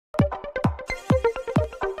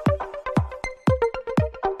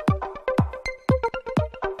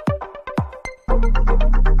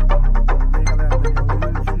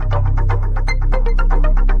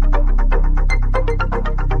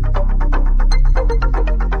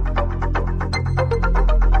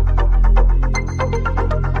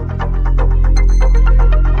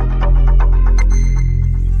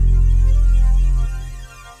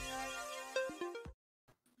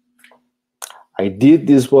did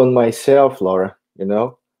this one myself, Laura. You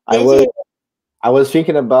know, I Did was you? I was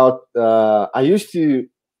thinking about. I used to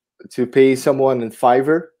pay someone in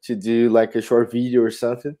Fiverr to do like a short video or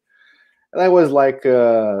something. And I was like,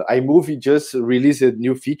 iMovie just released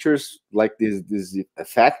new features like these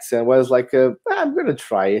effects, and I was like, I'm gonna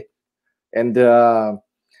try it, and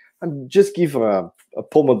I'm just give a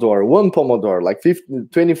Pomodoro, one Pomodoro, like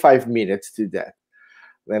 25 minutes to that.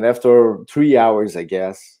 Then after 3 hours, I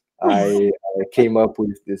guess I came up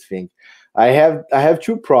with this thing. I have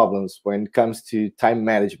two problems when it comes to time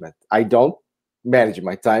management. I don't manage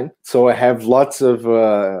my time, so I have lots of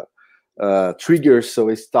triggers. So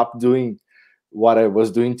I stopped doing what I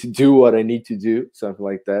was doing to do what I need to do, something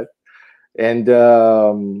like that.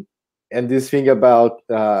 And this thing about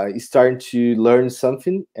starting to learn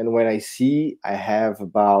something, and when I see I have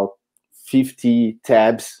about 50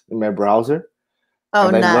 tabs in my browser, Oh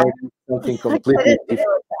and I no. learned something I completely couldn't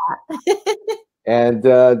different. deal with that. And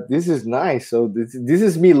this is nice. So this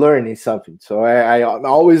is me learning something. So I'm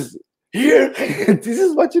always here. This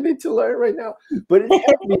is what you need to learn right now. But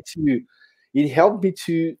it helped me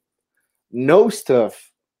to know stuff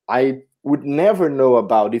I would never know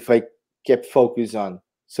about if I kept focus on.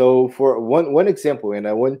 So for one example, and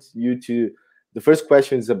I want you to, the first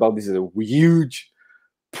question is about, this is a huge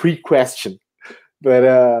pre-question,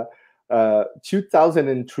 but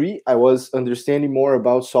 2003 I was understanding more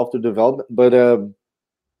about software development, but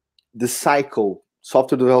the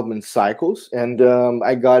software development cycles, and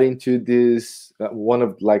I got into this one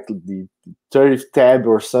of like the 30th tab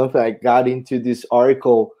or something. I got into this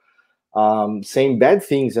article saying bad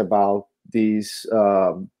things about this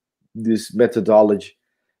methodology.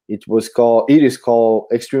 It is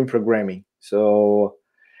called extreme programming. So,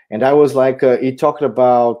 and I was like, it talked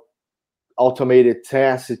about automated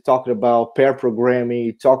tests, it talked about pair programming,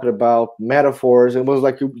 it talked about metaphors, and was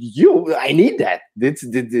like, I need that. This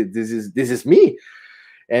is me.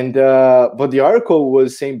 And but the article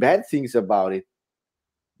was saying bad things about it.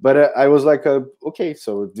 But I was like, okay,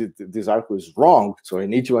 so this article is wrong. So I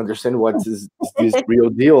need to understand what is this real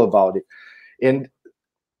deal about it. And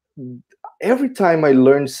every time I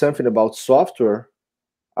learned something about software,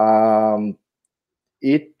 um,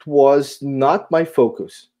 it was not my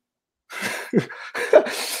focus.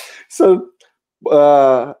 So,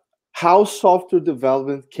 uh, how software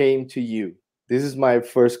development came to you? This is my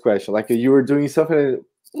first question. Like you were doing something,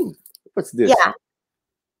 and, what's this? Yeah.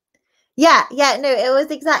 Yeah, no, it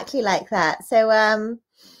was exactly like that. So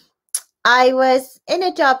I was in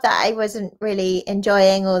a job that I wasn't really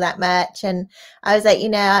enjoying all that much, and I was like,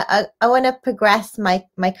 I want to progress my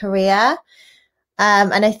career.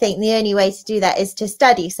 And I think the only way to do that is to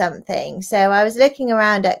study something. So I was looking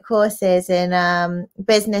around at courses in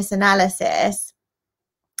business analysis,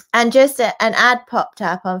 and just an ad popped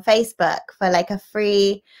up on Facebook for like a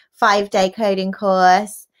free 5-day coding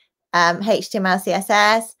course, HTML,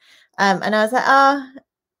 CSS. And I was like, oh,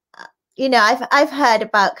 I've heard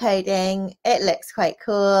about coding. It looks quite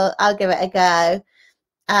cool. I'll give it a go.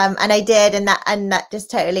 And I did, and that just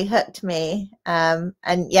totally hooked me. And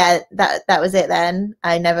yeah, that was it then.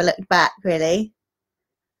 I never looked back, really.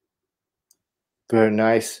 Very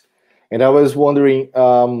nice. And I was wondering,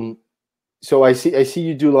 so I see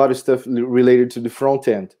you do a lot of stuff related to the front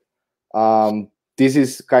end. This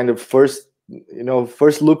is kind of first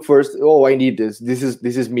look first. Oh, I need this. This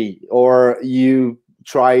is me. Or you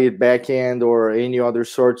try it back end or any other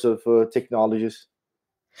sorts of technologies.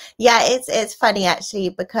 Yeah, it's funny actually,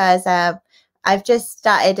 because I've just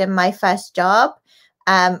started in my first job,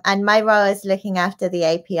 and my role is looking after the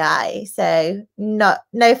API, so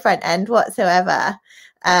no front end whatsoever.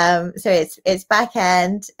 So it's back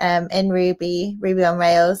end in Ruby on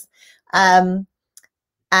Rails. Yeah,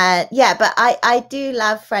 but I do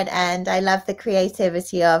love front end. I love the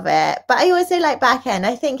creativity of it, but I also like back end.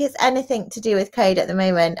 I think it's anything to do with code at the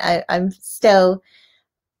moment. I'm still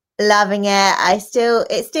loving it.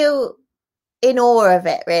 It's still in awe of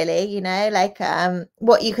it, really, like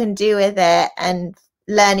what you can do with it, and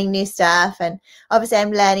learning new stuff. And obviously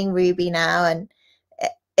I'm learning Ruby now, and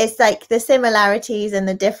it's like the similarities and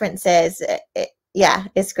the differences. Yeah,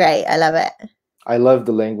 it's great. I love it. I love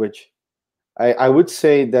the language. I would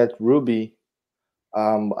say that Ruby,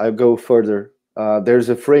 I go further. There's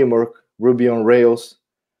a framework, Ruby on Rails,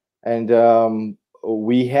 and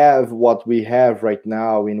we have what we have right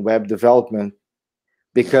now in web development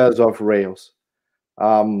because of Rails.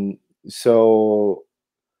 So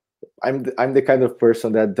I'm the kind of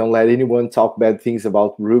person that don't let anyone talk bad things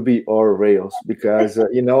about Ruby or Rails, because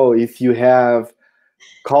if you have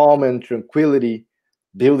calm and tranquility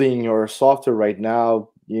building your software right now,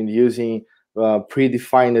 using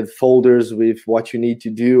predefined folders with what you need to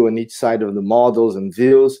do on each side of the models and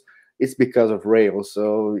views. It's because of Rails.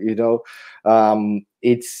 So it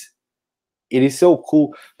is so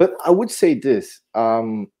cool. But I would say this: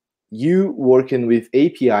 you working with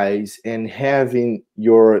APIs and having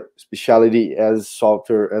your specialty as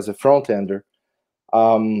software as a front ender,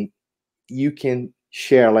 you can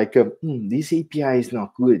share like this API is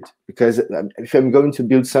not good because if I'm going to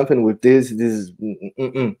build something with this is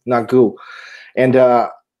not good. And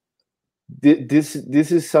this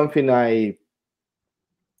is something I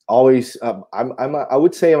always I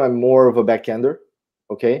would say I'm more of a backender,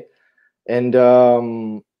 okay? And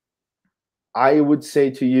I would say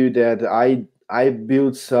to you that I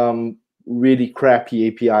built some really crappy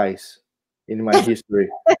APIs in my history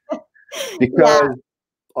because Yeah.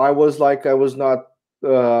 I was not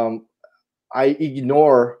I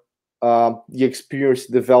ignore the experience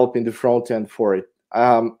developing the front end for it.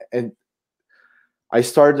 And I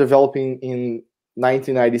started developing in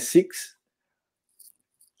 1996,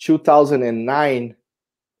 2009.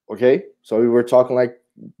 Okay, so we were talking like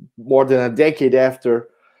more than a decade after.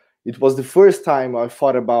 It was the first time I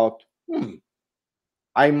thought about,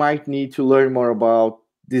 I might need to learn more about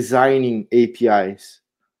designing APIs.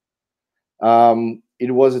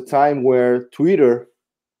 It was a time where Twitter,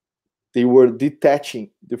 they were detaching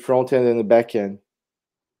the front end and the back end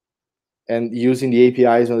and using the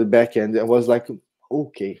APIs on the back end. I was like,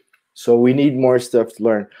 okay, so we need more stuff to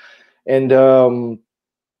learn. And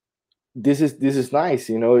this is nice.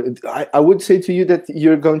 I would say to you that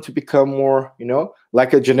you're going to become more,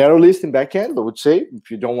 like a generalist in backend, I would say, if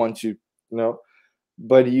you don't want to,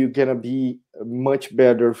 but you're gonna be a much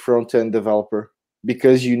better front-end developer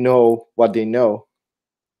because you know what they know,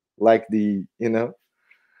 like Yeah.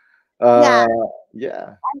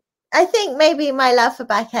 yeah. I think maybe my love for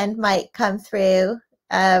backend might come through.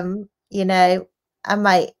 I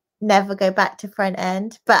might never go back to front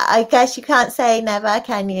end, but I guess you can't say never,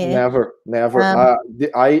 can you? Never, never. Um,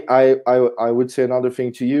 I would say another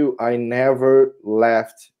thing to you. I never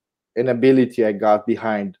left an ability I got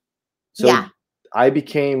behind. So yeah. I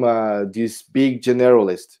became this big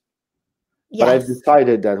generalist, but I've Yes.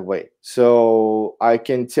 decided that way. So I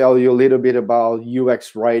can tell you a little bit about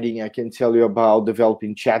UX writing. I can tell you about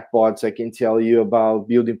developing chatbots. I can tell you about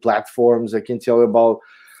building platforms. I can tell you about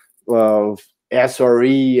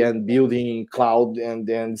SRE and building cloud and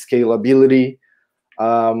scalability.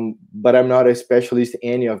 But I'm not a specialist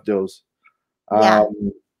in any of those. Yeah.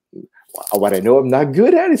 What I know I'm not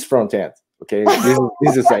good at is front end. Okay,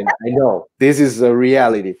 this is I know this is a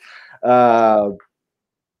reality. I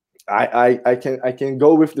can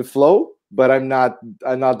go with the flow, but I'm not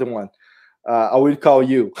the one. I will call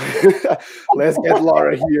you. Let's get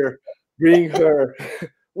Laura here. Bring her.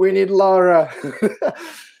 We need Laura.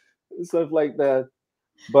 Stuff like that.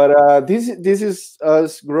 But this is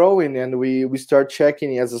us growing, and we start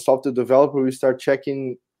checking as a software developer. We start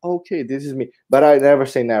checking. Okay, this is me. But I never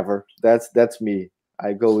say never. That's me.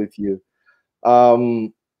 I go with you.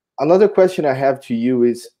 Another question I have to you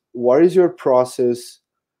is, what is your process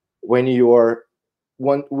when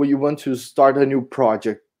when you want to start a new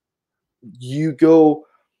project? You go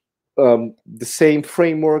the same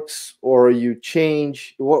frameworks, or you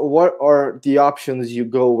change? What are the options you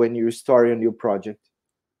go when you start a new project?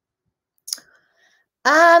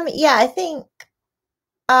 Yeah, I think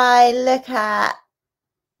I look at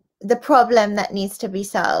the problem that needs to be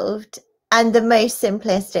solved and the most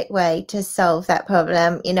simplistic way to solve that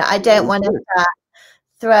problem. I don't want to start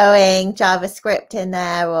throwing JavaScript in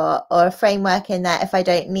there or a framework in there if I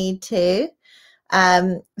don't need to.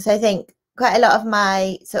 So I think quite a lot of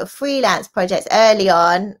my sort of freelance projects early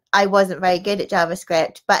on, I wasn't very good at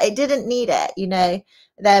JavaScript, but it didn't need it.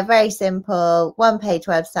 They're very simple one-page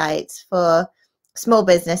websites for small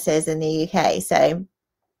businesses in the UK. So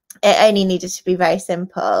it only needed to be very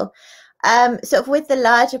simple. Sort of with the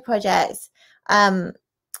larger projects that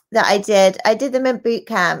I did them in boot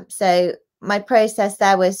camp. So my process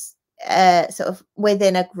there was sort of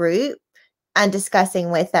within a group and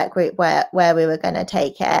discussing with that group where we were going to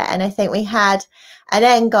take it. And I think we had an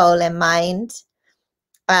end goal in mind.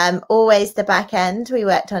 Always the back end we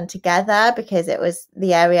worked on together because it was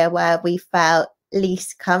the area where we felt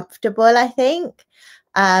least comfortable, I think.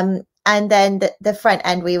 And then the front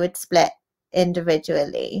end we would split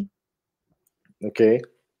individually. Okay.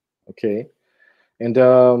 And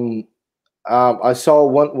I saw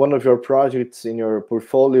one of your projects in your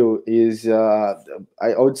portfolio is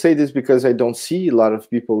I would say this because I don't see a lot of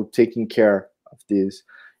people taking care of this.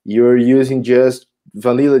 You're using just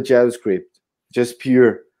vanilla JavaScript, just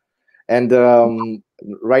pure. And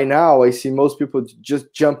right now I see most people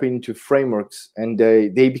just jump into frameworks, and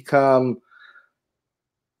they become,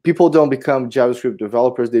 people don't become JavaScript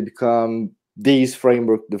developers, they become these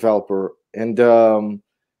framework developer. And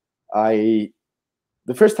I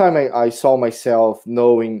the first time I saw myself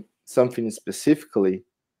knowing something specifically,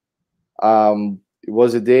 it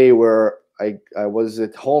was a day where I was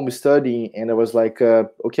at home studying, and I was like,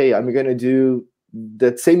 okay, I'm gonna do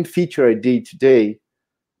that same feature I did today.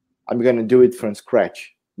 I'm gonna do it from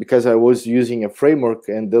scratch, because I was using a framework,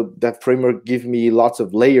 and that framework gave me lots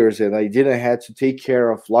of layers, and I didn't have to take care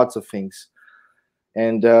of lots of things.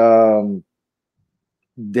 And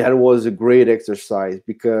that was a great exercise,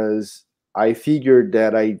 because I figured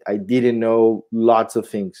that I didn't know lots of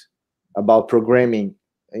things about programming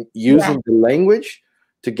Yeah. using the language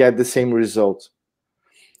to get the same result.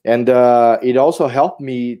 And it also helped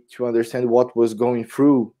me to understand what was going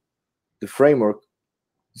through the framework.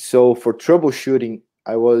 So for troubleshooting,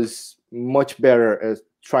 I was much better at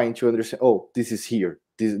trying to understand, oh, this is here.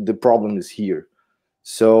 The problem is here.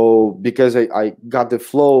 So because I got the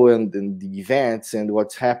flow and the events and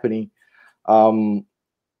what's happening.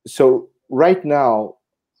 So right now,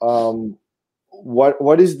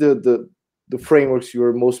 what is the frameworks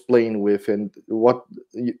you're most playing with, and what,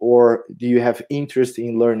 or do you have interest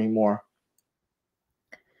in learning more?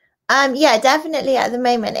 Yeah, definitely at the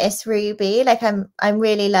moment it's Ruby. Like I'm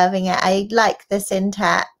really loving it. I like the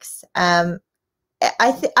syntax. I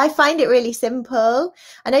find it really simple,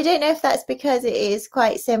 and I don't know if that's because it is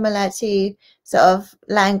quite similar to sort of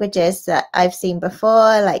languages that I've seen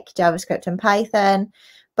before, like JavaScript and Python,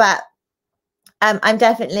 but I'm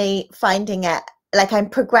definitely finding it like I'm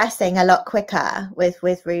progressing a lot quicker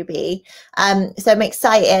with Ruby. So I'm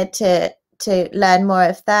excited to learn more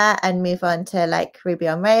of that and move on to like Ruby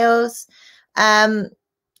on Rails.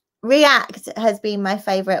 React has been my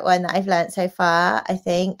favorite one that I've learned so far, I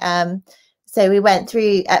think. So we went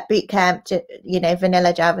through at bootcamp,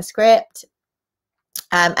 vanilla JavaScript,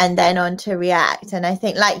 and then on to React. And I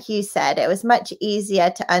think, like you said, it was much easier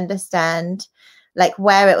to understand like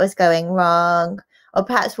where it was going wrong, or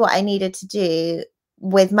perhaps what I needed to do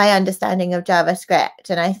with my understanding of JavaScript.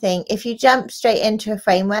 And I think if you jump straight into a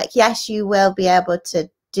framework, yes, you will be able to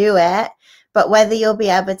do it, but whether you'll be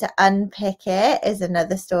able to unpick it is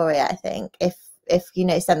another story, I think, if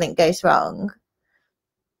something goes wrong.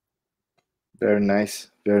 Very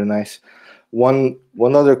nice, very nice. One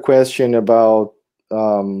other question about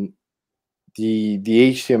the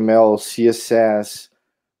HTML, CSS.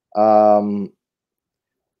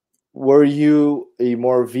 Were you a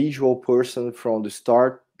more visual person from the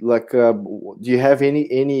start? Like, do you have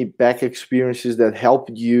any back experiences that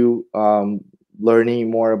helped you learning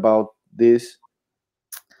more about this?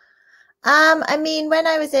 I mean, when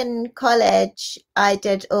I was in college, I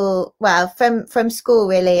did from school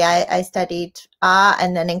really. I studied art,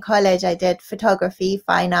 and then in college I did photography,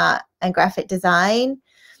 fine art, and graphic design.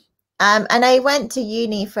 And I went to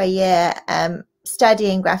uni for a year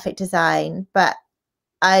studying graphic design, but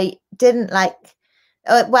I didn't like.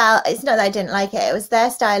 Well, it's not that I didn't like it. It was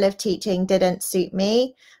their style of teaching didn't suit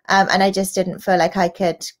me. And I just didn't feel like I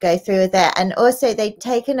could go through with it. And also they'd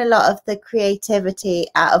taken a lot of the creativity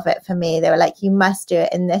out of it for me. They were like, you must do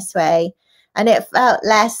it in this way. And it felt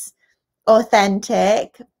less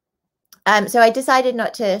authentic. So I decided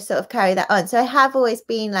not to sort of carry that on. So I have always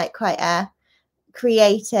been like quite a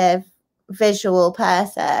creative visual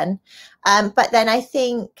person. But then I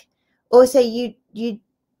think also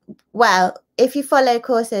if you follow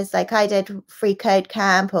courses like I did, Free Code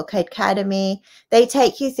Camp or Codecademy, they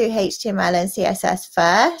take you through HTML and CSS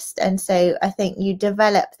first. And so I think you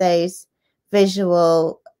develop those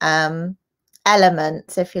visual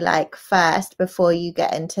elements, if you like, first before you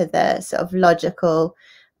get into the sort of logical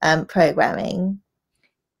programming.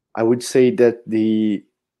 I would say that the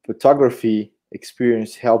photography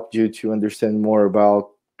experience helped you to understand more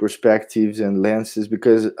about perspectives and lenses,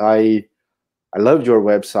 because I loved your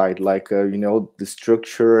website, like the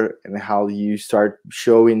structure and how you start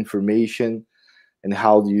showing information and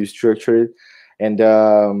how do you structure it, and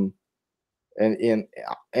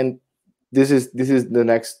this is the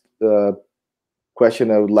next question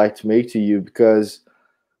I would like to make to you, because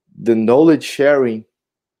the knowledge sharing,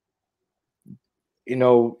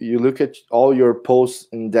 you look at all your posts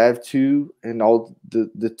in Dev2 and all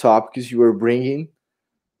the topics you were bringing,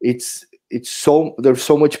 it's so, there's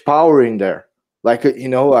so much power in there. Like,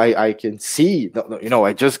 I can see,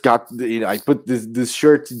 I just got, I put this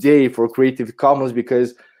shirt today for Creative Commons,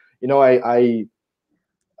 because, I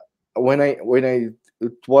when I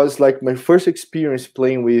it was like my first experience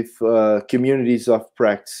playing with communities of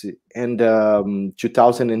practice, and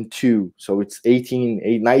 2002. So it's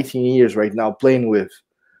 19 years right now playing with.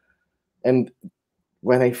 And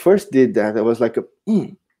when I first did that, I was like,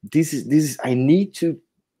 this is I need to,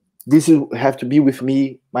 this is have to be with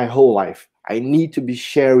me my whole life. I need to be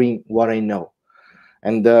sharing what I know.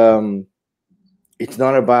 And it's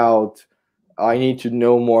not about I need to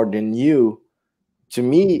know more than you. To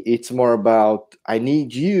me, it's more about I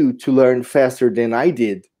need you to learn faster than I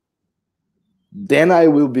did. Then I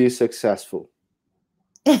will be successful.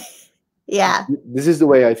 Yeah. This is the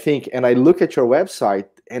way I think. And I look at your website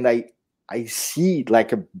and I see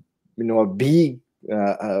like a a big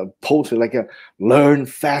poster, like a learn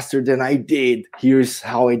faster than I did. Here's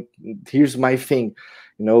my thing.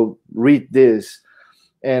 Read this.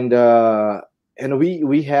 And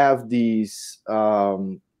we have these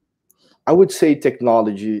I would say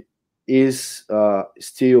technology is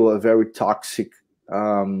still a very toxic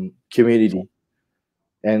community.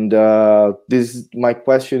 And my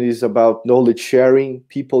question is about knowledge sharing,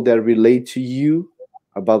 people that relate to you,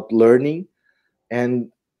 about learning,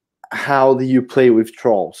 and how do you play with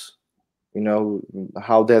trolls?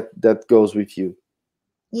 How that goes with you.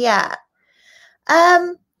 Yeah.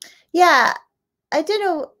 Yeah, I don't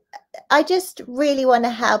know. I just really want to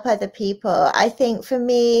help other people. I think for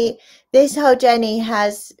me, this whole journey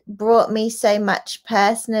has brought me so much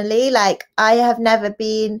personally. Like, I have never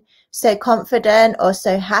been so confident or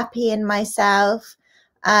so happy in myself,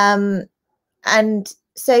 and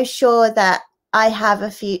so sure that I have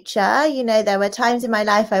a future. There were times in my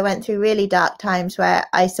life I went through really dark times where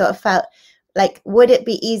I sort of felt like, would it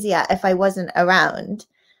be easier if I wasn't around?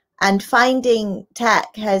 And finding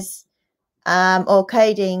tech has or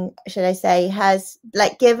coding, should I say, has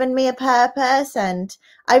like given me a purpose. And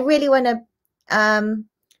I really want to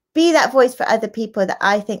be that voice for other people that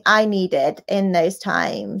I think I needed in those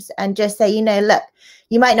times, and just say, look,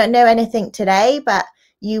 you might not know anything today, but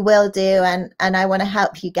you will do, and I want to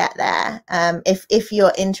help you get there, if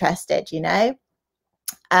you're interested.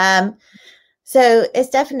 So it's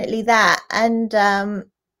definitely that. And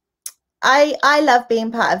I love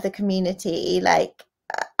being part of the community. Like,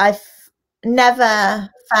 I've never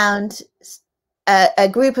found a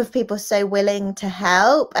group of people so willing to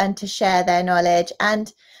help and to share their knowledge.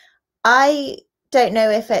 And I don't know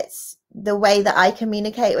if it's the way that I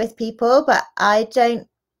communicate with people, but I don't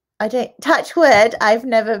touch wood. I've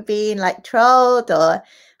never been like trolled or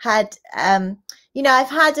had, I've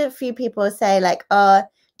had a few people say like, oh,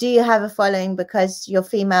 do you have a following because you're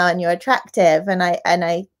female and you're attractive? And I,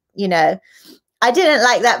 I didn't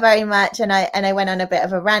like that very much, and I went on a bit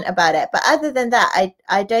of a rant about it. But other than that,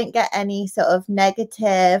 I don't get any sort of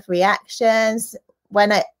negative reactions.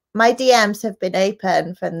 My DMs have been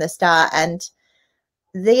open from the start, and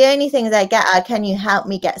the only things I get are, can you help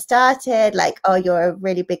me get started? Like, oh, you're a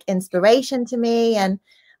really big inspiration to me. And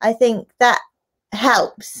I think that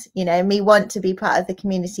helps, me want to be part of the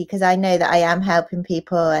community, because I know that I am helping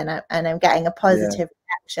people, and I'm getting a positive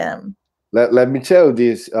reaction. Let me tell you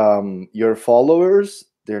this, your followers,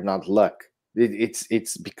 they're not luck.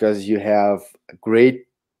 It's because you have great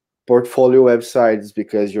portfolio websites,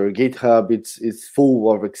 because your GitHub, it's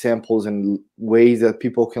full of examples and ways that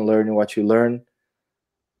people can learn what you learn.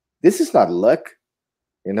 This is not luck,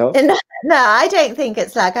 No, I don't think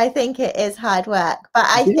it's luck. I think it is hard work. But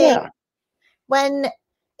I think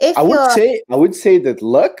I would say that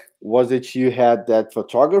luck was that you had that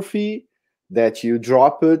photography, that you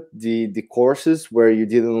dropped the courses where you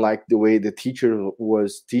didn't like the way the teacher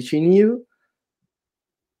was teaching you.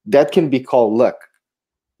 That can be called luck.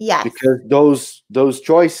 Yes. Because those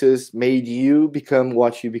choices made you become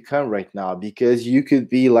what you become right now. Because you could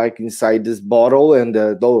be like inside this bottle, and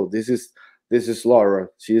this is Laura.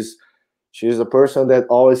 She's a person that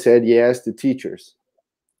always said yes to teachers.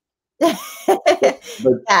 But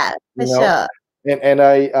yeah, for sure. And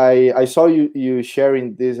I saw you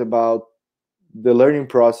sharing this about the learning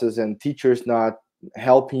process and teachers not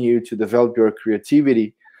helping you to develop your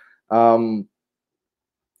creativity.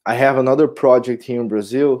 I have another project here in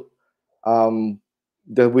Brazil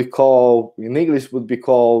that we call, in English would be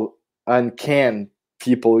called uncan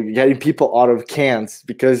people, getting people out of cans,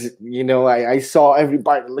 because I saw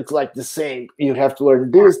everybody looks like the same. You have to learn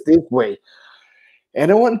this way, and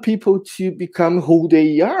I want people to become who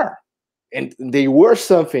they are. And they were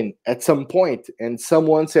something at some point, and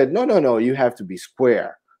someone said, no, you have to be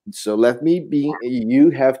square. So let me be, you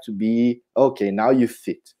have to be, okay, now you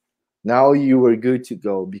fit. Now you were good to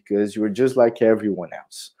go, because you were just like everyone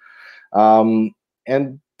else.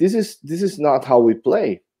 And this is not how we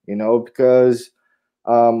play, because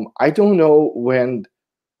I don't know when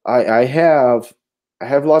I have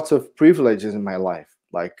lots of privileges in my life.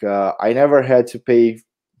 Like I never had to pay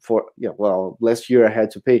for, yeah, well, last year I had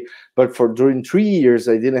to pay, but for during 3 years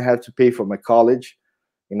I didn't have to pay for my college.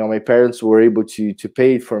 You know, my parents were able to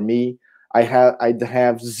pay it for me. I'd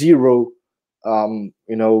have zero you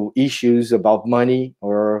know, issues about money,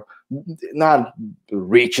 or not the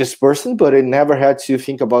richest person, but I never had to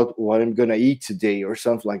think about what I'm gonna eat today or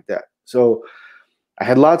something like that. So I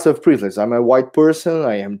had lots of privilege. I'm a white person.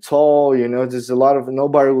 I am tall. You know, there's a lot of,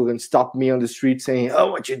 nobody will can stop me on the street saying,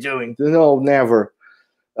 "Oh, what you doing?" No, never.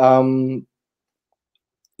 Um,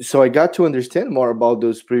 so I got to understand more about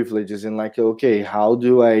those privileges, and like, okay, how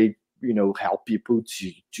do I, you know, help people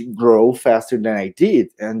to grow faster than I did?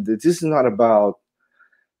 And this is not about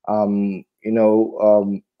you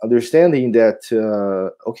know, understanding that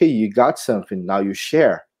okay, you got something, now you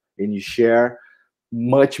share, and you share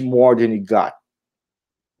much more than you got,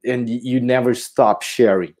 and you never stop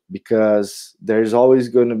sharing, because there's always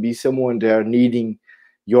going to be someone there needing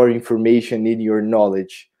your information, needing your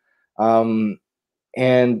knowledge.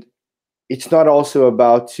 And it's not also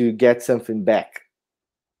about to get something back.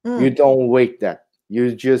 You Mm. don't wait that,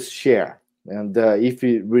 you just share. And if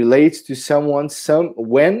it relates to someone, some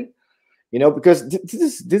when, you know, because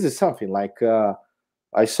this is something like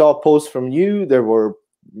I saw a post from you, there were,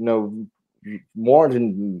 you know, more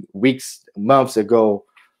than weeks, months ago,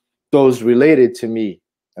 those related to me.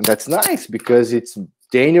 And that's nice, because it's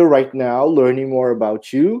Daniel right now learning more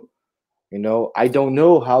about you. You know, I don't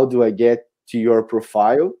know how do I get to your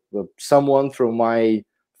profile, but someone from my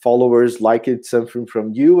followers liked something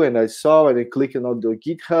from you, and I saw, and I clicked on the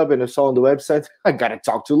GitHub, and I saw on the website, I gotta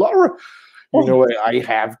talk to Laura. You know, I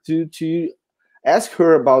have to ask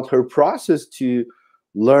her about her process to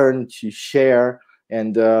learn, to share.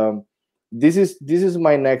 And this is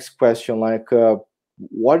my next question, like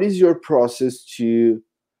what is your process to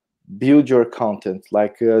build your content?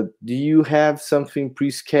 Like do you have something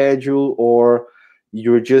pre-scheduled, or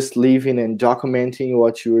you're just living and documenting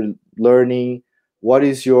what you're learning? What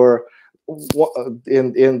is your what,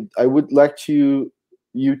 and I would like to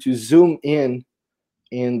you to zoom in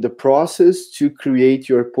the process to create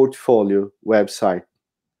your portfolio website,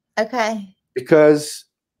 Okay. because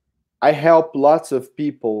I help lots of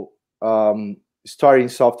people starting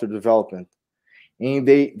software development, and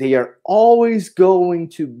they are always going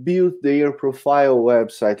to build their profile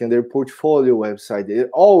website and their portfolio website.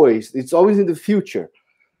 It's always in the future.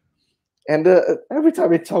 And every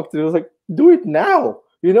time I talk to them, I was like, do it now.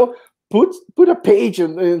 You know, put a page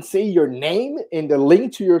and say your name and the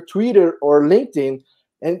link to your Twitter or LinkedIn,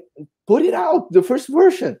 and put it out, the first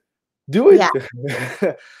version. Do Yeah.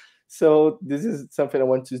 it. So this is something I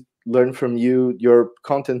want to learn from you, your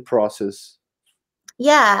content process.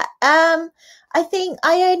 Yeah. I think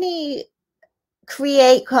I only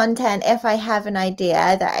create content if I have an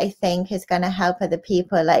idea that I think is going to help other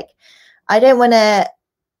people. Like, I don't want to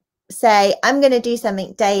say I'm going to do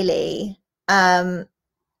something daily, and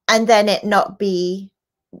then it not be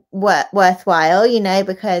worthwhile, you know,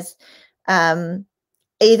 because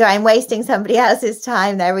either I'm wasting somebody else's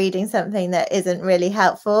time, they're reading something that isn't really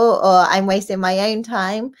helpful, or I'm wasting my own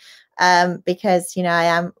time because, you know,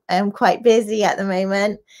 I am quite busy at the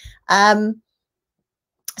moment.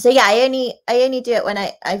 So yeah, I only do it when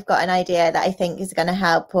I've got an idea that I think is going to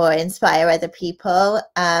help or inspire other people.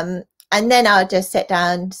 And then I'll just sit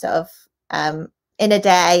down sort of in a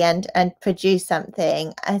day and produce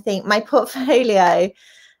something. I think my portfolio,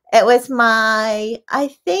 it was my,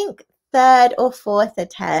 I think, third or fourth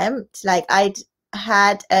attempt. Like, I'd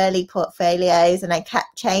had early portfolios and I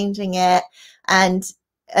kept changing it, and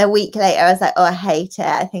a week later I was like, oh, I hate it,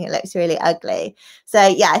 I think it looks really ugly. So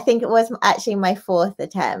yeah, I think it was actually my fourth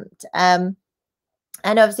attempt. And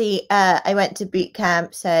obviously I went to boot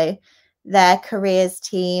camp, so their careers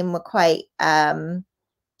team were quite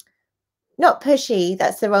not pushy,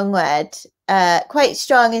 that's the wrong word, quite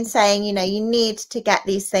strong in saying, you know, you need to get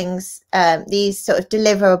these things, these sort of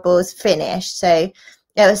deliverables finished. So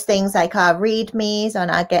there was things like our readmes on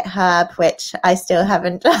our GitHub, which I still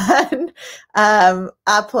haven't done,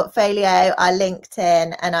 our portfolio, our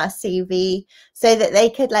LinkedIn, and our CV, so that they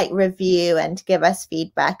could like review and give us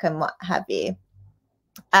feedback and what have you.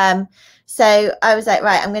 So I was like,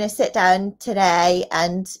 right, I'm going to sit down today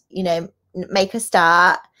and, you know, make a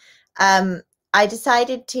start. I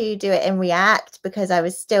decided to do it in React because I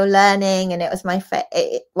was still learning, and it was my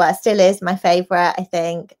well, it still is my favorite, I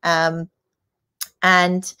think.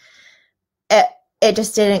 And it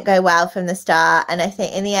just didn't go well from the start. And I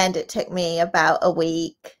think in the end, it took me about a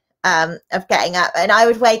week of getting up, and I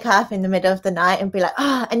would wake up in the middle of the night and be like,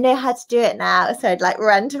 oh, I know how to do it now. So I'd like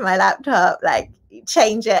run to my laptop, like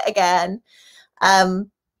change it again.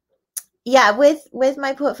 Yeah, with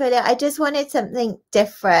my portfolio, I just wanted something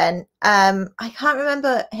different. I can't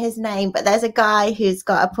remember his name, but there's a guy who's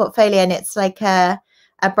got a portfolio, and it's like a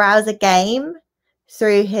browser game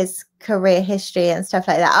through his career history and stuff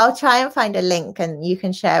like that. I'll try and find a link and you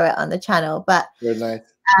can share it on the channel. But very nice.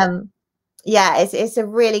 Yeah, it's a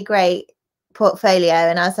really great portfolio,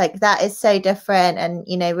 and I was like, that is so different, and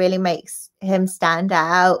you know, really makes him stand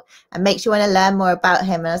out and makes you want to learn more about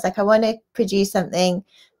him. And I was like, I want to produce something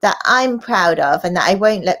that I'm proud of and that I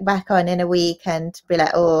won't look back on in a week and be like,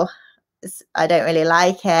 oh, I don't really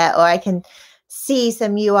like it, or I can see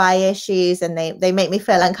some UI issues and they make me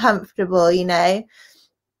feel uncomfortable, you know.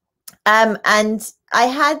 And I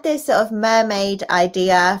had this sort of mermaid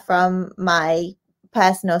idea from my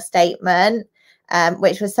personal statement,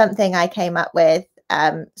 which was something I came up with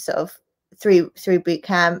sort of through boot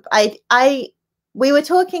camp. We were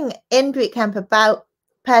talking in boot camp about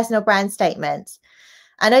personal brand statements,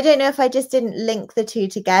 and I don't know if I just didn't link the two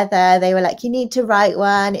together. They were like, you need to write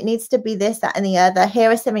one, it needs to be this, that, and the other.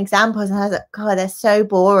 Here are some examples. And I was like, God, they're so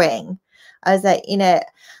boring. I was like, you know,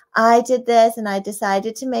 I did this and I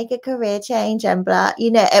decided to make a career change and blah,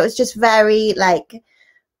 you know, it was just very like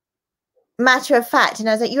matter of fact. And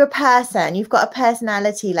I was like, you're a person, you've got a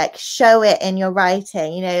personality, like show it in your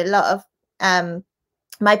writing. You know, a lot of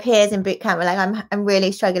my peers in bootcamp were like, I'm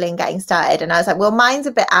really struggling getting started. And I was like, well, mine's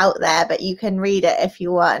a bit out there, but you can read it if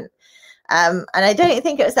you want. And I don't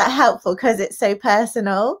think it was that helpful because it's so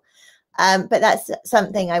personal. But that's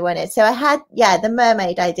something I wanted. So I had, yeah, the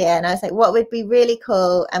mermaid idea, and I was like, what would be really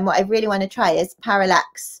cool and what I really want to try is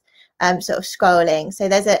parallax sort of scrolling. So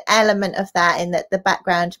there's an element of that in that the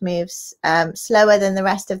background moves slower than the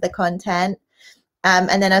rest of the content.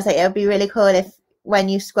 And then I was like, it would be really cool if when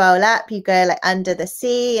you scroll up, you go like under the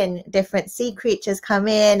sea and different sea creatures come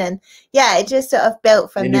in. And yeah, it just sort of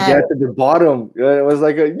built from there. You get to the bottom. It was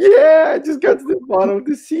like, yeah, I just got to the bottom of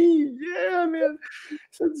the sea. Yeah, man.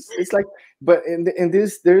 So it's like, but in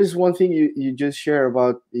this, there is one thing you just share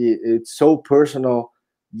about it's so personal.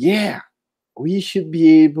 Yeah, we should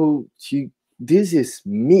be able to, this is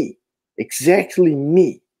me, exactly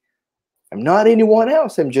me. I'm not anyone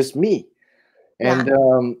else. I'm just me. And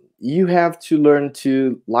you have to learn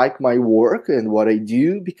to like my work and what I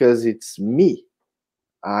do because it's me.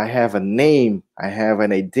 I have a name, I have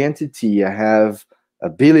an identity, I have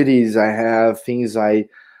abilities, I have things I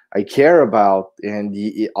care about, and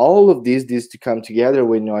all of these to come together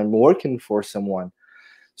when I'm working for someone.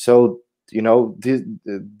 So you know,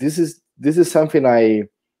 this is something I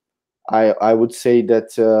would say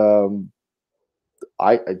that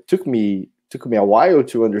it took me a while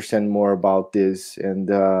to understand more about this, and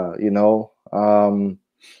you know,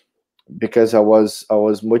 because I was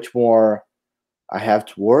much more, I have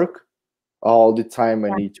to work all the time. I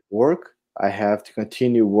need to work. I have to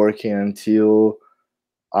continue working until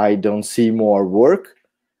I don't see more work.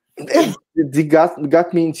 It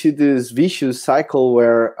got me into this vicious cycle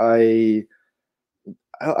where I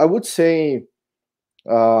would say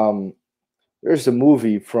there's a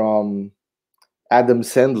movie from Adam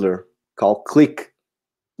Sandler called Click.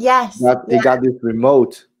 Yes. They got this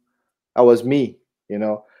remote. That was me. You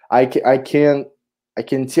know, I can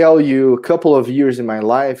tell you a couple of years in my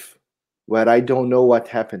life where I don't know what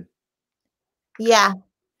happened. Yeah.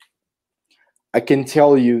 I can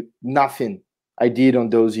tell you nothing I did on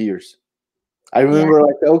those years. I remember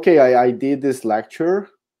like, okay, I did this lecture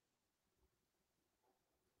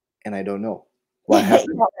and I don't know what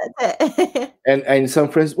happened. And some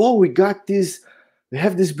friends, oh, we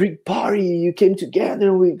have this big party, you came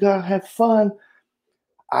together, we got have fun.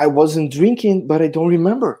 I wasn't drinking, but I don't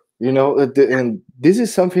remember, you know. And this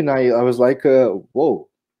is something I was like, whoa,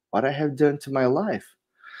 what I have done to my life.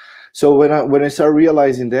 So when I started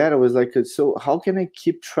realizing that, I was like, so how can I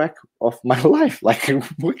keep track of my life? Like,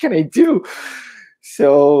 what can I do?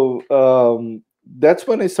 So that's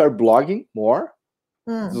when I started blogging more.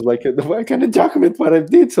 It was like, I kind of document what I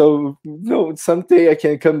did. So no, someday I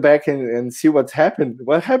can come back and see what happened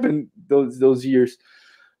those years.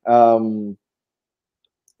 And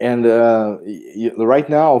right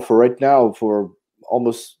now, for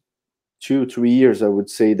almost 2-3 years, I would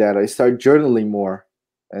say that I start journaling more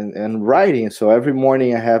and writing. So every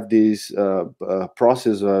morning I have this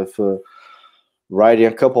process of writing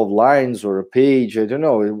a couple of lines or a page. I don't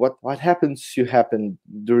know what happens to happen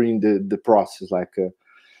during the process, like,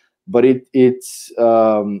 but it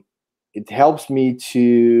helps me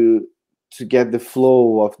to to get the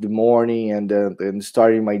flow of the morning and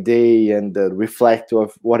starting my day and reflect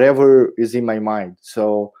of whatever is in my mind.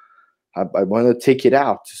 So I want to take it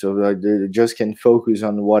out so that I just can focus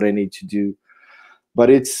on what I need to do. But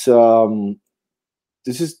it's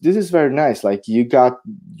this is very nice. Like, you got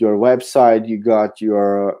your website, you got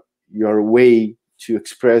your way to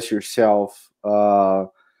express yourself.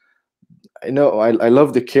 I know I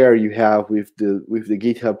love the care you have with the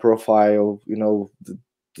GitHub profile.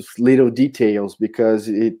 The little details, because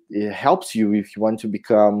it helps you if you want to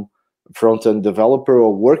become a front-end developer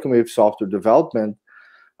or working with software development.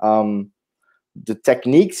 The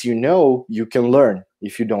techniques, you can learn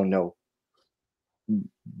if you don't know,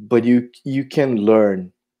 but you can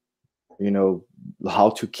learn how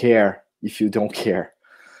to care if you don't care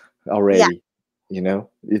already.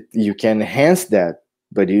 You can enhance that,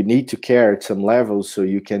 but you need to care at some level so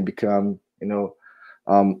you can become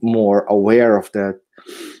more aware of that.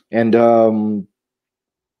 And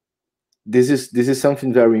this is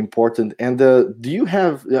something very important. And do you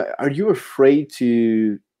have are you afraid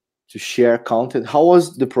to share content? How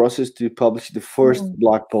was the process to publish the first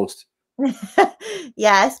blog post?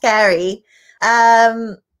 Yeah, scary.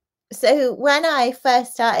 So when I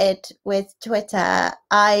first started with Twitter,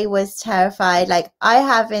 I was terrified. Like, I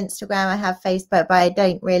have Instagram, I have Facebook, but I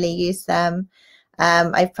don't really use them.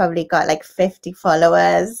 I've probably got like 50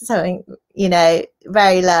 followers, something,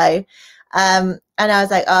 very low. And I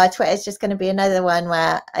was like, oh, Twitter's just going to be another one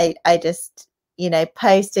where I just,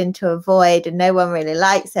 post into a void and no one really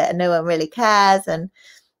likes it and no one really cares. And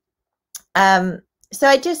so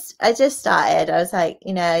I just started. I was like,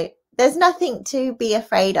 there's nothing to be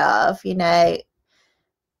afraid of. No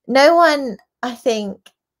one, I think,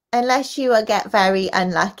 unless you get very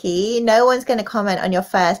unlucky, no one's going to comment on your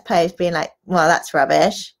first post being like, well, that's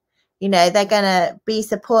rubbish. They're going to be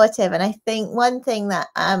supportive. And I think one thing that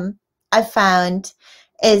I've found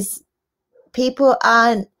is people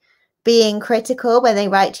aren't being critical when they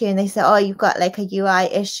write to you and they say, oh, you've got like a UI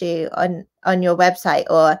issue on your website,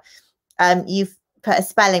 or you've put a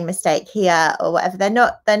spelling mistake here or whatever. They're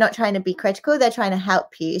not trying to be critical. They're trying to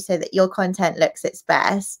help you so that your content looks its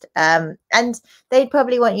best. And they'd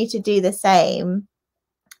probably want you to do the same.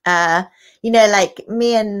 Like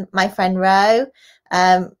me and my friend Ro,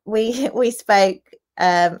 we spoke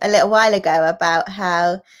a little while ago about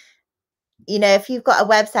how, if you've got a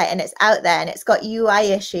website and it's out there and it's got UI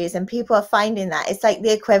issues and people are finding that, it's like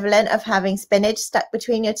the equivalent of having spinach stuck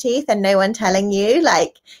between your teeth and no one telling you.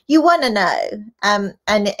 Like, you want to know. And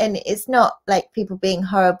it's not like people being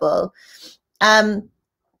horrible.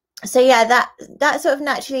 So yeah, that sort of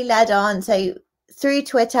naturally led on. So through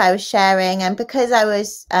Twitter, I was sharing, and because I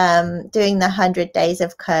was doing the 100 days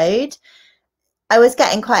of code, I was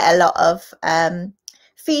getting quite a lot of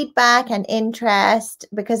feedback and interest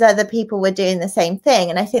because other people were doing the same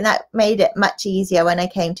thing. And I think that made it much easier when I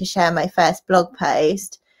came to share my first blog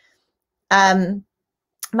post.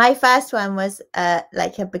 My first one was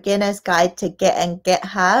like a beginner's guide to Git and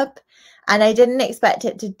GitHub. And I didn't expect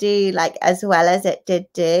it to do like as well as it did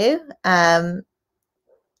do. I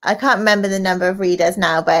can't remember the number of readers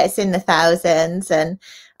now, but it's in the thousands. And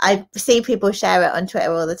I see people share it on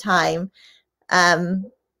Twitter all the time.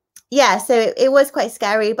 Yeah, so it was quite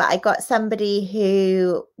scary, but I got somebody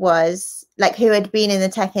who was like, who had been in the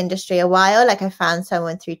tech industry a while. Like, I found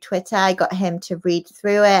someone through Twitter. I got him to read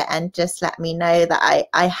through it and just let me know that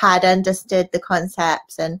I had understood the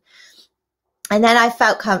concepts. And then I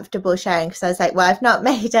felt comfortable sharing because I was like, well, I've not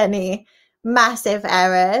made any massive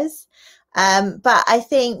errors. But I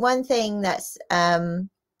think one thing that's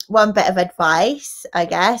one bit of advice, I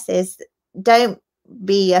guess, is don't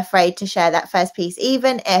be afraid to share that first piece.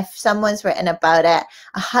 Even if someone's written about it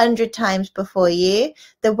 100 times before you,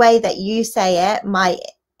 the way that you say it might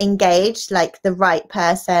engage like the right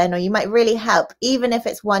person, or you might really help. Even if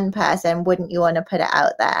it's one person, wouldn't you want to put it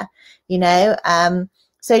out there?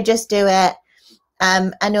 So just do it.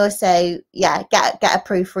 And also, yeah, get a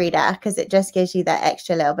proofreader, because it just gives you that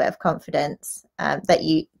extra little bit of confidence that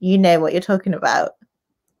you know what you're talking about.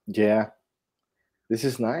 Yeah, this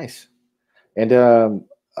is nice. And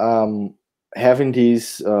having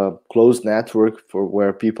these closed network for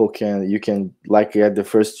where people you can like get the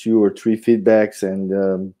first 2 or 3 feedbacks,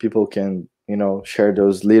 and people can share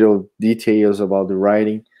those little details about the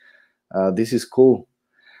writing. This is cool.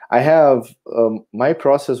 I have my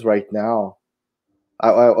process right now.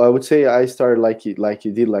 I would say I started like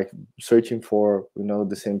you did, like searching for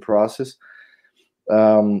the same process.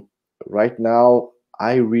 Right now,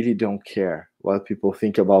 I really don't care what people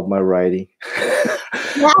think about my writing.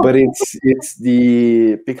 Yeah. But it's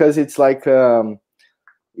because it's like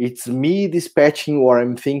it's me dispatching what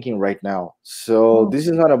I'm thinking right now. So Mm. this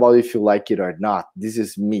is not about if you like it or not. This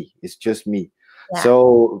is me. It's just me. Yeah.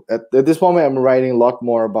 So at this moment, I'm writing a lot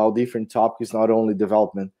more about different topics, not only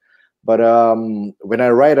development. But when I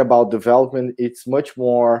write about development, it's much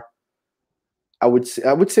more. I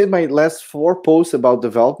would say my last 4 posts about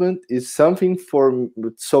development is something for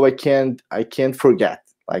so I can't forget.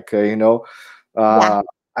 Like Yeah. uh,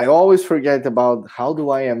 I always forget about how do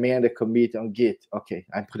I amend a commit on Git. Okay,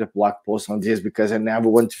 I put a blog post on this because I never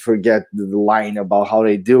want to forget the line about how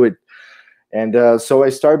they do it. And so I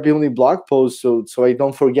start building blog posts so I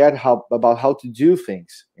don't forget how to do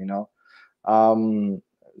things. Um,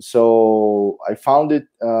 so I found it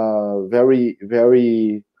very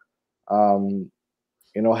very um,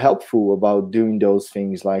 helpful about doing those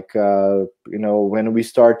things. Like when we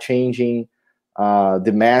start changing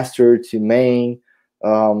the master to main.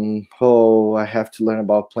 Oh, I have to learn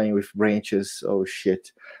about playing with branches. Oh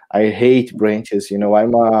shit, I hate branches.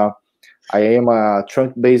 I am a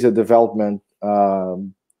trunk based development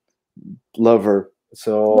lover, Yeah.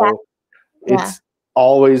 so Yeah. it's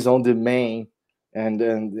always on the main, and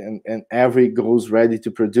every goes ready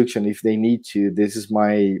to production if they need to. This is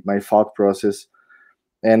my thought process.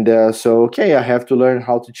 And so okay, I have to learn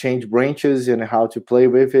how to change branches and how to play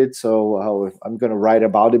with it. So I'm going to write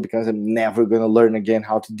about it because I'm never going to learn again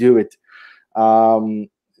how to do it. um,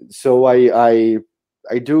 so I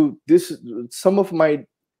do this. Some of my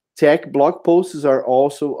tech blog posts are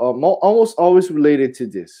also almost always related to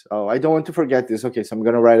this. Oh, I don't want to forget this. Okay, so I'm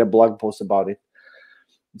going to write a blog post about it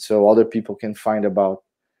so other people can find about.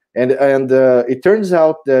 And it turns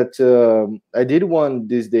out that I did one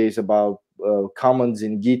these days about commands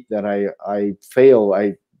in Git that I fail.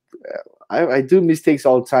 I do mistakes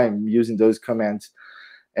all the time using those commands,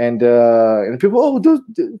 and people, oh,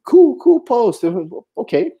 cool post.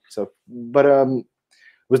 Okay, so but it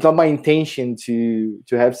was not my intention to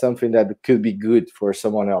have something that could be good for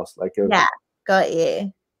someone else. Like Yeah. Got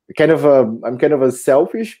you. I'm kind of a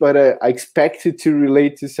selfish, but I expect it to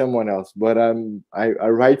relate to someone else. But I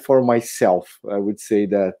write for myself. I would say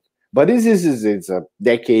that. But it's a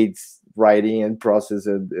decades writing and process,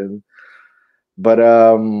 and but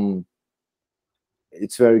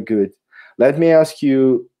it's very good. Let me ask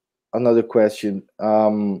you another question.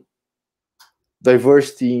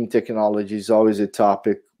 Diversity in technology is always a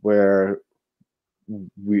topic where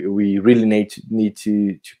we really need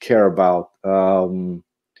to care about.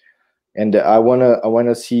 And I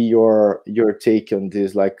wanna see your take on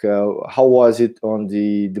this. Like, how was it on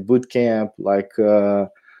the boot camp? Like,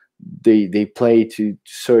 they play to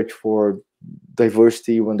search for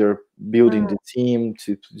diversity when they're building Mm. the team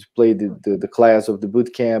to play the class of the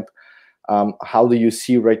boot camp. How do you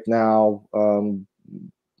see right now?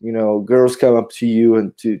 Girls come up to you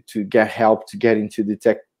and to get help to get into the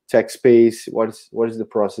tech space. What is the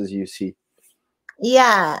process you see?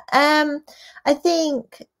 Yeah. I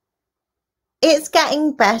think it's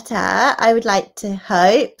getting better. I would like to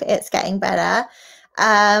hope it's getting better.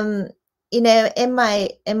 Um, in my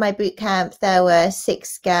boot camp there were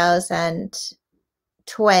 6 girls and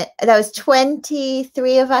there was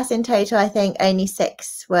 23 of us in total. I think only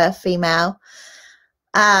 6 were female.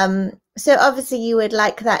 So obviously you would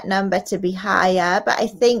like that number to be higher, but I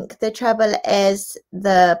think the trouble is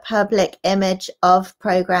the public image of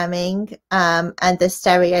programming, and the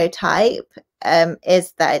stereotype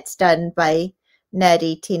is that it's done by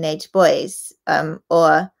nerdy teenage boys,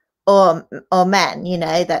 or men,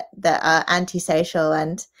 that are antisocial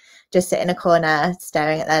and just sit in a corner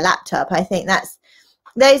staring at their laptop. I think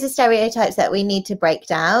those are stereotypes that we need to break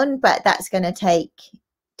down, but that's going to take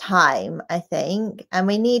time, I think. And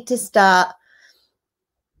we need to start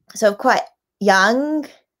sort of quite young,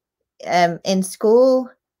 in school,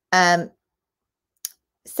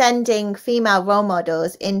 sending female role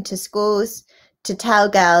models into schools to tell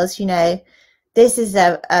girls, this is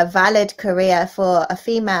a valid career for a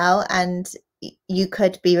female and you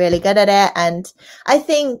could be really good at it. And I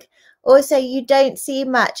think also you don't see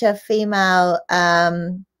much of female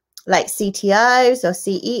like CTOs or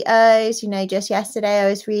CEOs. Just yesterday I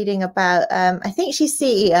was reading about I think she's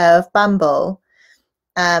CEO of Bumble.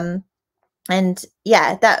 And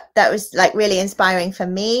yeah, that was like really inspiring for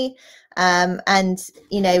me. And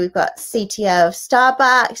we've got CTO of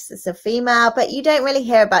Starbucks, it's a female, but you don't really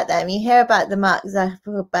hear about them. You hear about the Mark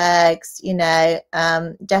Zuckerbergs,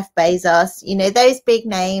 Jeff Bezos, those big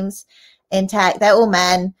names in tech. They're all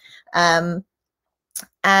men.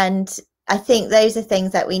 And I think those are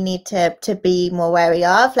things that we need to be more wary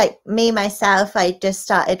of. Like me, myself, I just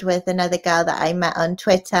started with another girl that I met on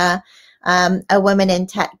Twitter, a Women in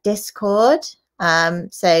Tech Discord.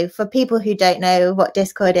 So for people who don't know what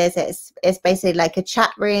Discord is, it's basically like a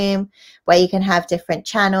chat room where you can have different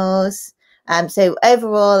channels. So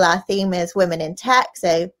overall, our theme is women in tech.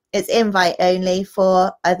 So it's invite only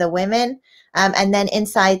for other women. And then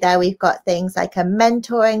inside there, we've got things like a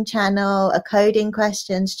mentoring channel, a coding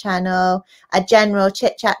questions channel, a general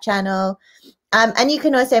chit chat channel. And you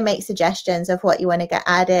can also make suggestions of what you want to get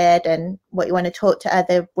added and what you want to talk to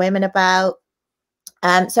other women about.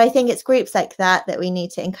 So I think it's groups like that that we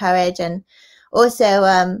need to encourage. And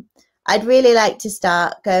also, I'd really like to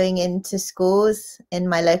start going into schools in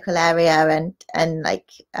my local area and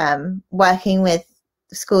like working with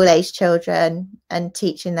school-age children and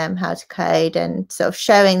teaching them how to code and sort of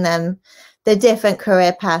showing them the different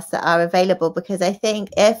career paths that are available. Because I think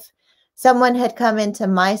if someone had come into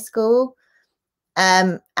my school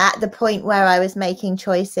at the point where I was making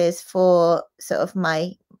choices for sort of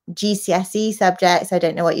my GCSE subjects, I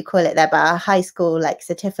don't know what you call it there, but a high school like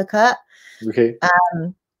certificate, Okay.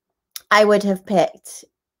 I would have picked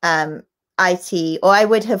IT, or I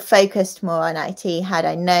would have focused more on IT had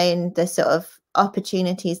I known the sort of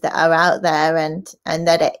opportunities that are out there and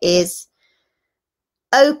that it is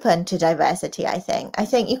open to diversity. I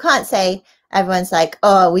think you can't say everyone's like,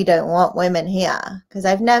 oh, we don't want women here, because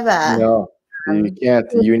I've never. No, you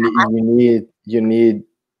can't.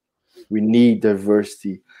 We need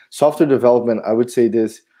diversity. Software development, I would say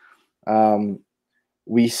this.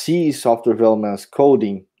 We see software development as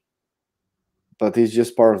coding, but it's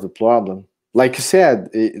just part of the problem. Like you said,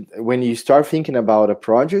 when you start thinking about a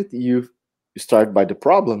project, you start by the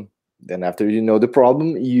problem. Then after you know the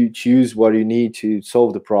problem, you choose what you need to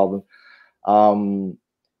solve the problem. To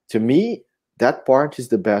me, that part is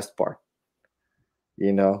the best part,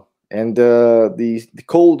 you know. And the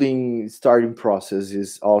coding starting process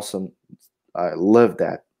is awesome. I love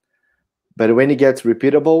that. But when it gets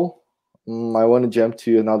repeatable, I want to jump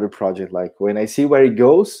to another project. Like when I see where it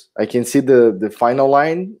goes, I can see the final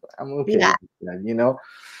line. I'm okay, Yeah. you know.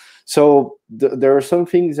 So there are some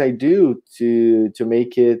things I do to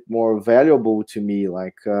make it more valuable to me.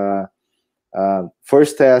 Like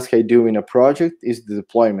first task I do in a project is the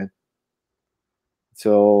deployment.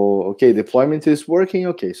 So okay, deployment is working.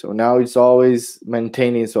 Okay, so now it's always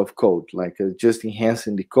maintenance of code, like just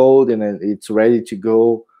enhancing the code, and it's ready to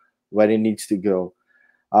go where it needs to go.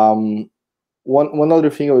 One other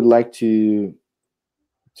thing I would like to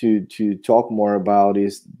talk more about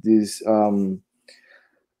is this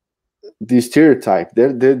stereotype.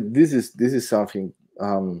 This is something,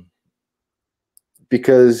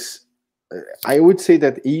 because I would say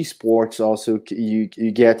that esports also you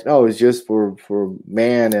get, oh, it's just for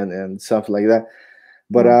men and something like that,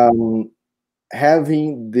 but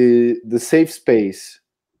having the safe space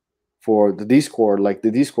for the Discord, like the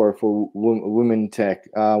Discord for women tech,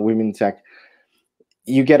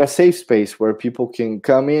 you get a safe space where people can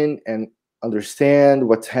come in and understand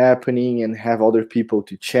what's happening and have other people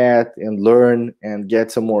to chat and learn and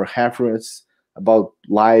get some more reference about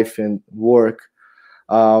life and work,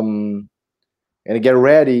 and get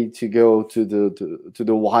ready to go to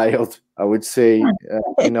the wild, I would say,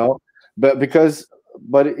 you know. But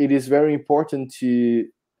it is very important to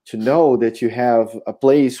know that you have a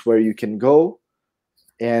place where you can go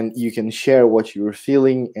and you can share what you're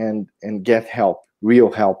feeling and get help,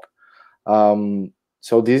 real help.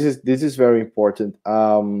 So this is very important.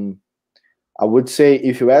 I would say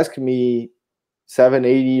if you ask me 7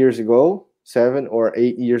 or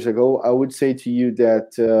 8 years ago, I would say to you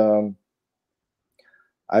that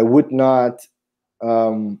I would not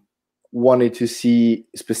wanted to see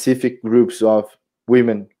specific groups of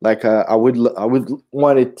women. Like I would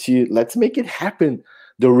want it to, let's make it happen,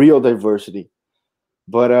 the real diversity.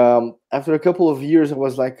 But after a couple of years, I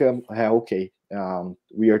was like, okay,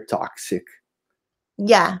 we are toxic.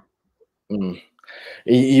 Yeah.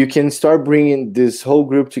 You can start bringing this whole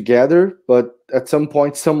group together, but at some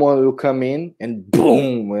point, someone will come in and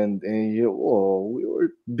boom, and you know, oh, we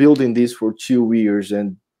were building this for 2 years,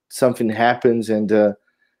 and something happens, and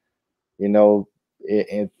you know,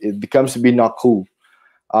 it becomes to be not cool.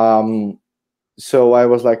 So I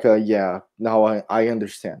was like, yeah, now I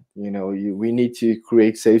understand. You know, we need to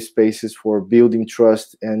create safe spaces for building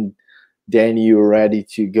trust, and then you're ready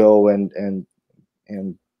to go and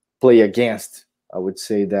play against, I would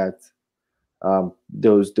say that,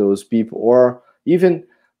 those people, or even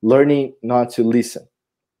learning not to listen.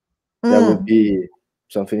 That would be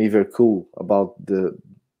something even cool about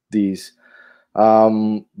these.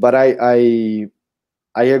 But I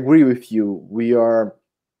agree with you. We are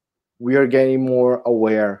getting more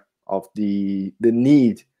aware of the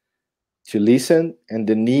need to listen and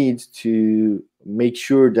the need to make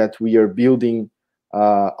sure that we are building,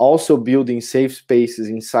 also building safe spaces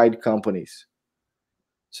inside companies.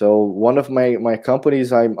 So one of my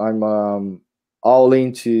companies, I'm all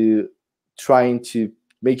into trying to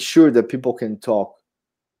make sure that people can talk,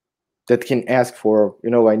 that can ask for,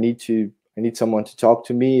 I need someone to talk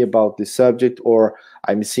to me about this subject, or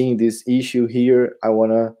I'm seeing this issue here. I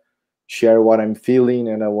want to share what I'm feeling,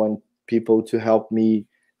 and I want people to help me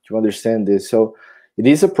to understand this. So it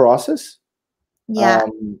is a process. Yeah.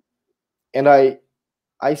 And I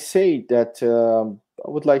say that I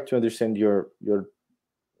would like to understand your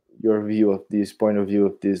view of this, point of view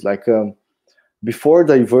of this. Like, before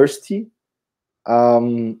diversity,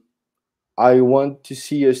 I want to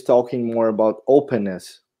see us talking more about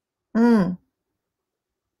openness.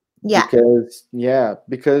 Yeah.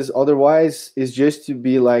 Because otherwise it's just to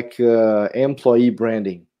be like employee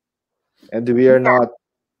branding, and we are not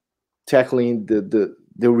tackling the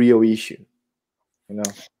real issue,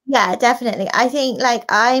 Yeah, definitely. I think like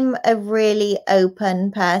I'm a really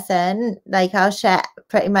open person. Like I'll share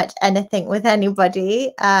pretty much anything with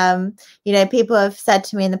anybody. People have said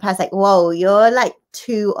to me in the past, like, whoa, you're like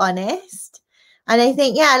too honest. And I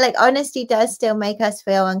think, yeah, like honesty does still make us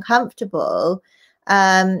feel uncomfortable.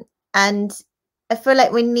 And I feel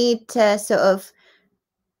like we need to sort of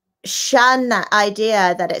shun that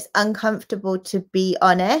idea that it's uncomfortable to be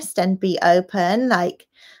honest and be open. Like,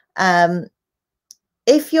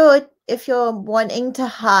 if you're wanting to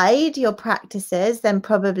hide your practices, then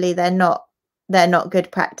probably they're not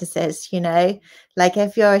good practices. Like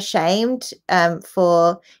if you're ashamed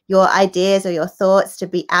for your ideas or your thoughts to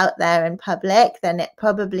be out there in public, then it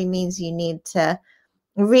probably means you need to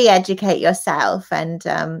re-educate yourself and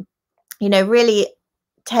really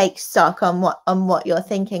take stock on what you're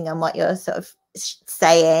thinking and what you're sort of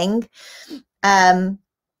saying.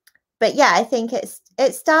 But yeah, I think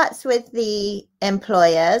it starts with the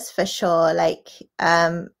employers for sure, like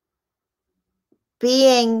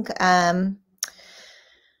being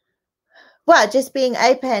just being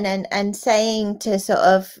open and saying to sort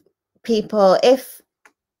of people, if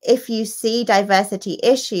you see diversity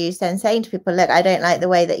issues, then saying to people, look, I don't like the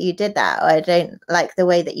way that you did that, or I don't like the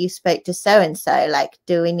way that you spoke to so and so. Like,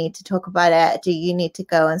 do we need to talk about it? Do you need to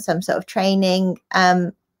go on some sort of training?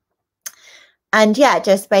 And yeah,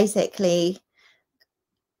 just basically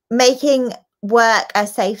making work a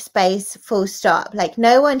safe space, full stop. Like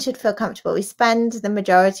no one should feel comfortable. We spend the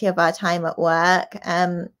majority of our time at work.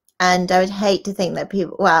 And I would hate to think that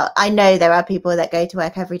people, well, I know there are people that go to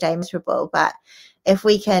work every day miserable, but if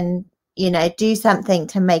we can, do something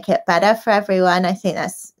to make it better for everyone, I think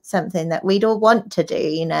that's something that we'd all want to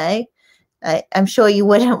do, I'm sure you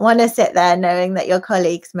wouldn't want to sit there knowing that your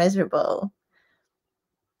colleague's miserable.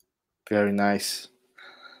 Very nice.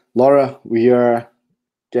 Laura, we are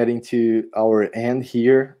getting to our end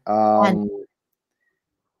here. It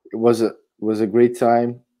was a great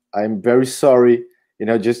time. I'm very sorry,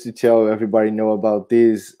 just to tell everybody know about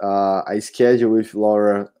this. I scheduled with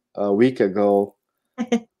Laura a week ago,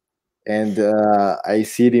 and I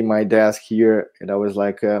sit in my desk here, and I was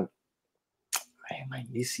like, am I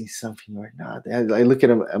missing something or not? And I look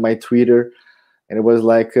at my Twitter, and it was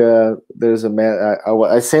like, there's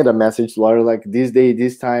I sent a message to Laura like, this day,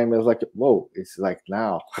 this time. I was like, whoa, it's like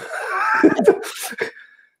now.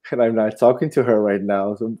 And I'm not talking to her right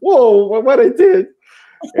now. So, whoa, what I did.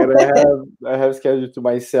 And I have scheduled to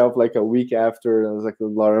myself like a week after, and I was like,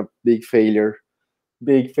 Laura, big failure.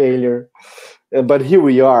 But here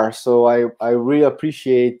we are. So I really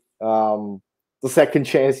appreciate the second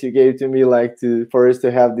chance you gave to me, like for us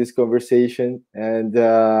to have this conversation. And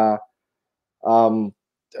I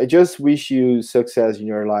just wish you success in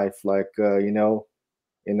your life, like and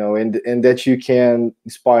that you can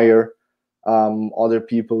inspire other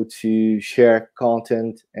people to share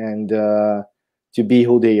content and to be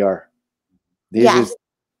who they are. Yes.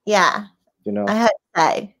 Yeah. I hope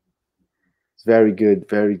so. It's very good,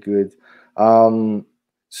 very good.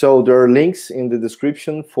 So there are links in the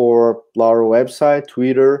description for Laura website,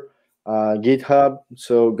 Twitter, GitHub.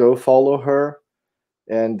 So go follow her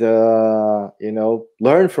and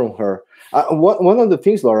learn from her. One of the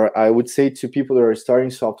things, Laura, I would say to people that are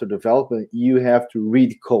starting software development, you have to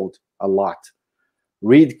read code a lot.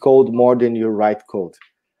 Read code more than you write code.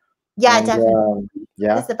 Yeah, definitely.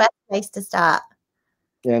 It's the best place to start.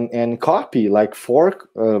 And copy, like fork,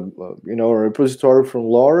 a repository from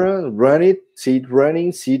Laura, run it, see it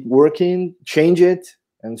running, see it working, change it,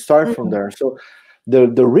 and start from there. So the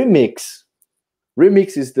remix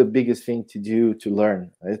is the biggest thing to do to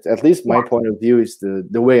learn. At least my point of view is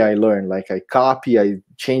the way I learn. Like I copy, I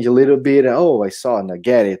change a little bit, and I saw and I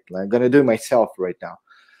get it. I'm gonna do it myself right now.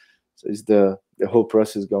 So it's the the whole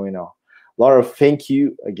process going on. Laura, thank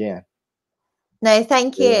you again. No,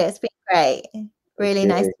 thank you. It's been great. Really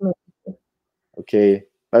nice to meet you. Okay.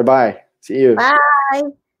 Bye-bye. See you. Bye.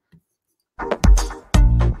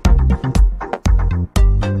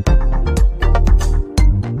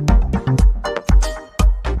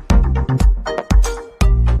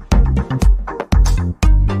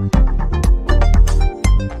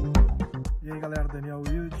 E aí, galera, Daniel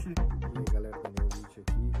Wildt.